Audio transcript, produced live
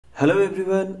Hello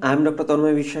everyone, I am Dr.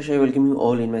 Tanmoy Biswas. I welcome you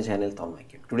all in my channel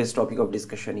TanmoyChem. Today's topic of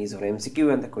discussion is on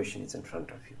MCQ and the question is in front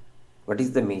of you. What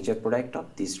is the major product of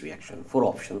this reaction? 4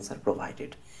 options are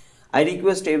provided. I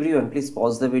request everyone, please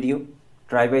pause the video,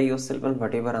 try by yourself, and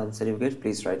whatever answer you get,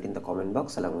 please write in the comment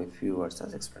box along with few words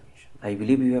as explanation. I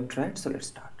believe you have tried, so let's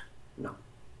start now.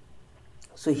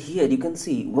 So here you can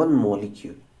see one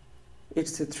molecule.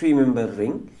 It's a 3-member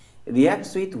ring,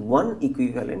 reacts with one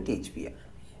equivalent HBr.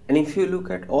 And if you look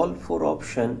at all 4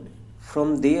 options,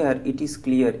 from there it is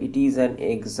clear it is an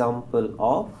example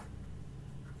of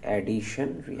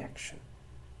addition reaction.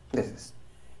 This is.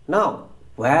 Now,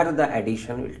 where the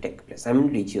addition will take place? I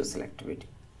mean regioselectivity.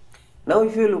 Now,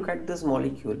 if you look at this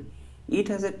molecule, it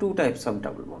has 2 types of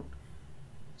double bond.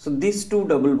 So, these 2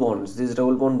 double bonds, this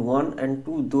double bond 1 and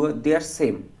 2, they are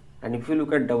same. And if you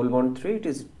look at double bond 3, it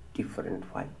is different.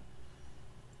 Why?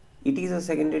 It is a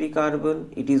secondary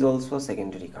carbon, it is also a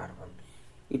secondary carbon.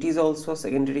 It is also a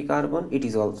secondary carbon, it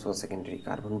is also a secondary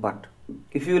carbon. But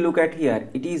if you look at here,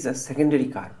 it is a secondary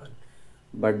carbon,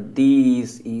 but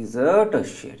this is a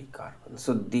tertiary carbon.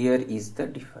 So there is the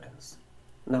difference.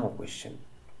 Now question,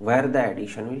 where the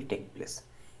addition will take place?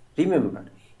 Remember,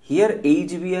 here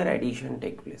HBr addition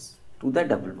take place to the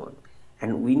double bond.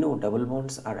 And we know double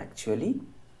bonds are actually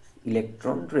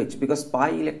electron rich because pi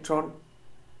electron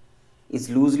is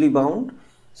loosely bound,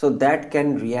 so that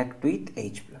can react with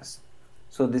H+.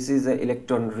 So this is an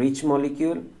electron rich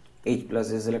molecule, H+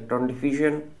 is electron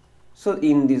diffusion. So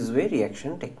in this way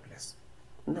reaction take place.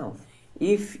 Now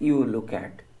if you look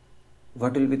at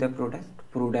what will be the product,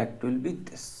 product will be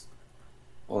this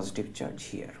positive charge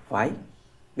here. Why?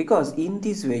 Because in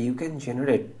this way you can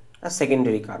generate a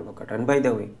secondary carbocation. By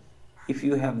the way, if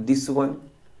you have this one,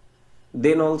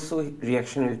 then also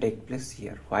reaction will take place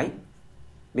here. Why?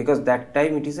 Because that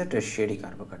time it is a tertiary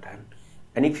carbocation.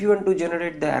 And if you want to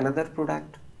generate the another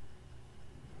product,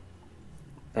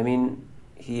 I mean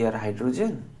here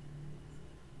hydrogen,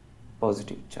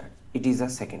 positive charge, it is a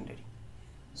secondary.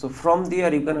 So from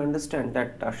there you can understand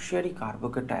that tertiary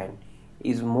carbocation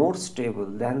is more stable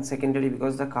than secondary,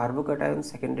 because the carbocation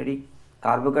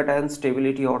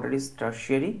stability order is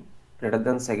tertiary greater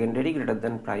than secondary greater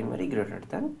than primary greater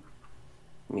than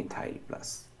methyl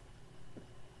plus.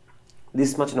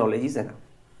 This much knowledge is enough.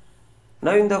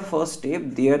 Now in the first step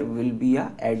there will be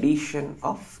a addition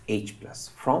of H+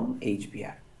 from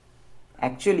HBr.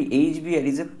 Actually HBr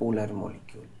is a polar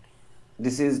molecule.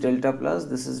 This is delta plus,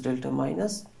 this is delta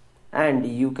minus, and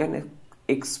you can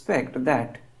expect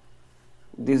that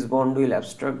this bond will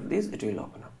obstruct this, it will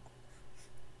open up.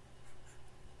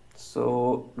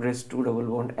 So rest 2 double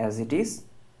bond as it is.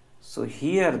 So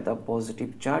here the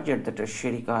positive charge at the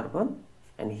tertiary carbon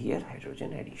and here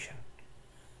hydrogen addition.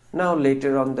 Now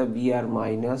later on the Br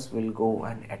minus will go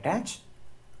and attach,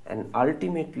 and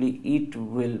ultimately it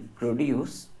will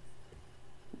produce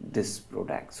this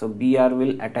product. So Br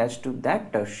will attach to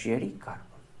that tertiary carbon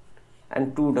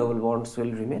and 2 double bonds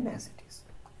will remain as it is.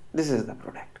 This is the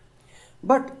product.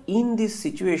 But in this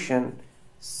situation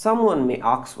someone may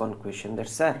ask one question, that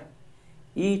sir,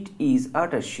 it is a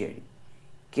tertiary.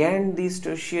 Can this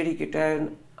tertiary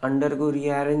cation undergo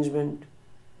rearrangement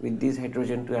with this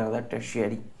hydrogen to another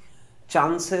tertiary?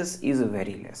 Chances is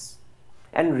very less.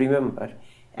 And remember,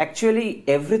 actually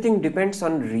everything depends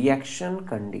on reaction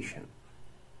condition.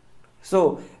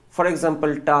 So for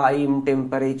example, time,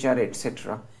 temperature,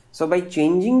 etc. So by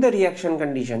changing the reaction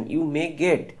condition you may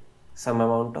get some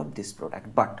amount of this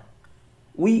product. But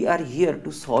we are here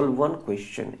to solve one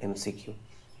question, MCQ.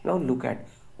 Now look at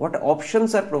what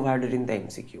options are provided in the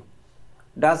MCQ.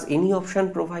 Does any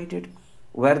option provided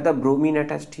where the bromine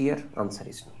attached here? Answer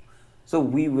is no. So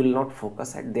we will not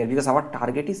focus at there because our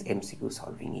target is MCQ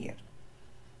solving here.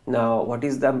 Now what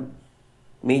is the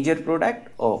major product?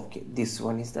 Okay, this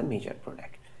one is the major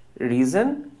product.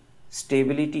 Reason,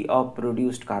 stability of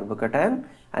produced carbocation.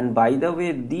 And by the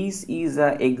way, this is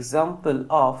an example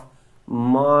of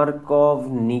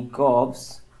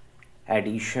Markov-Nikov's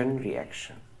addition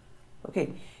reaction.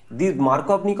 Okay, this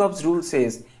Markov-Nikov's rule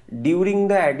says during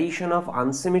the addition of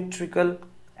unsymmetrical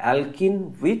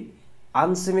alkene with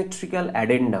unsymmetrical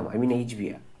addendum, I mean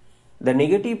HBr, the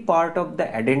negative part of the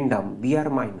addendum Br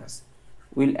minus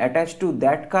will attach to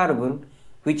that carbon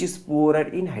which is poorer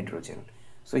in hydrogen.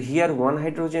 So here one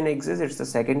hydrogen exists, it's a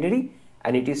secondary,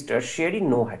 and it is tertiary,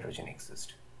 no hydrogen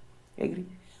exists. Agree?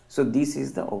 So this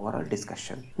is the overall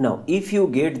discussion. Now if you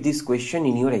get this question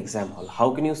in your exam hall,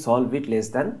 how can you solve it less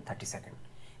than 30 seconds?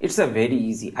 It's a very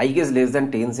easy, I guess less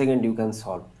than 10 seconds you can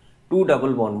solve. 2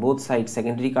 double bond, both sides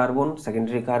secondary carbon,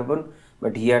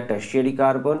 but here tertiary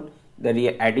carbon. The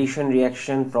addition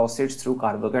reaction proceeds through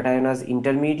carbocation as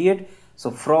intermediate. So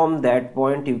from that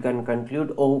point you can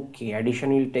conclude, okay,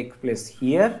 addition will take place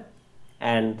here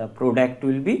and the product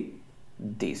will be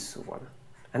this one.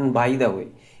 And by the way,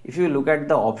 if you look at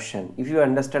the option, if you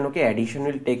understand, okay, addition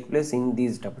will take place in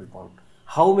this double bond,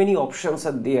 how many options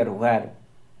are there where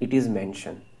it is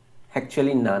mentioned?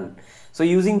 Actually none. So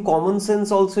using common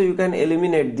sense also you can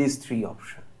eliminate these three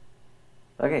options.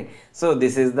 Okay, so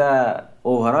this is the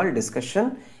overall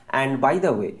discussion. And by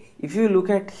the way, if you look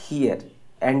at here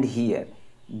and here,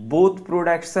 both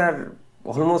products are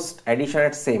almost addition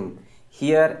at same,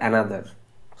 here another.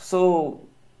 So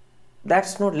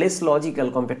that's not less logical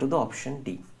compared to the option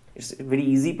D. It's a very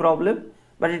easy problem,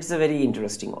 but it's a very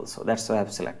interesting also. That's why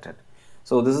I've selected.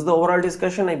 So this is the overall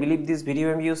discussion. I believe this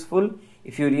video may be useful.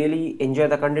 If you really enjoy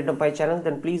the content of my channel,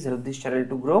 then please help this channel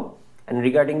to grow. And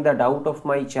regarding the doubt of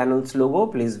my channel's logo,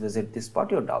 please visit this spot.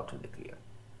 Your doubt will be clear.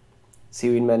 See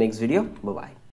you in my next video. Bye-bye.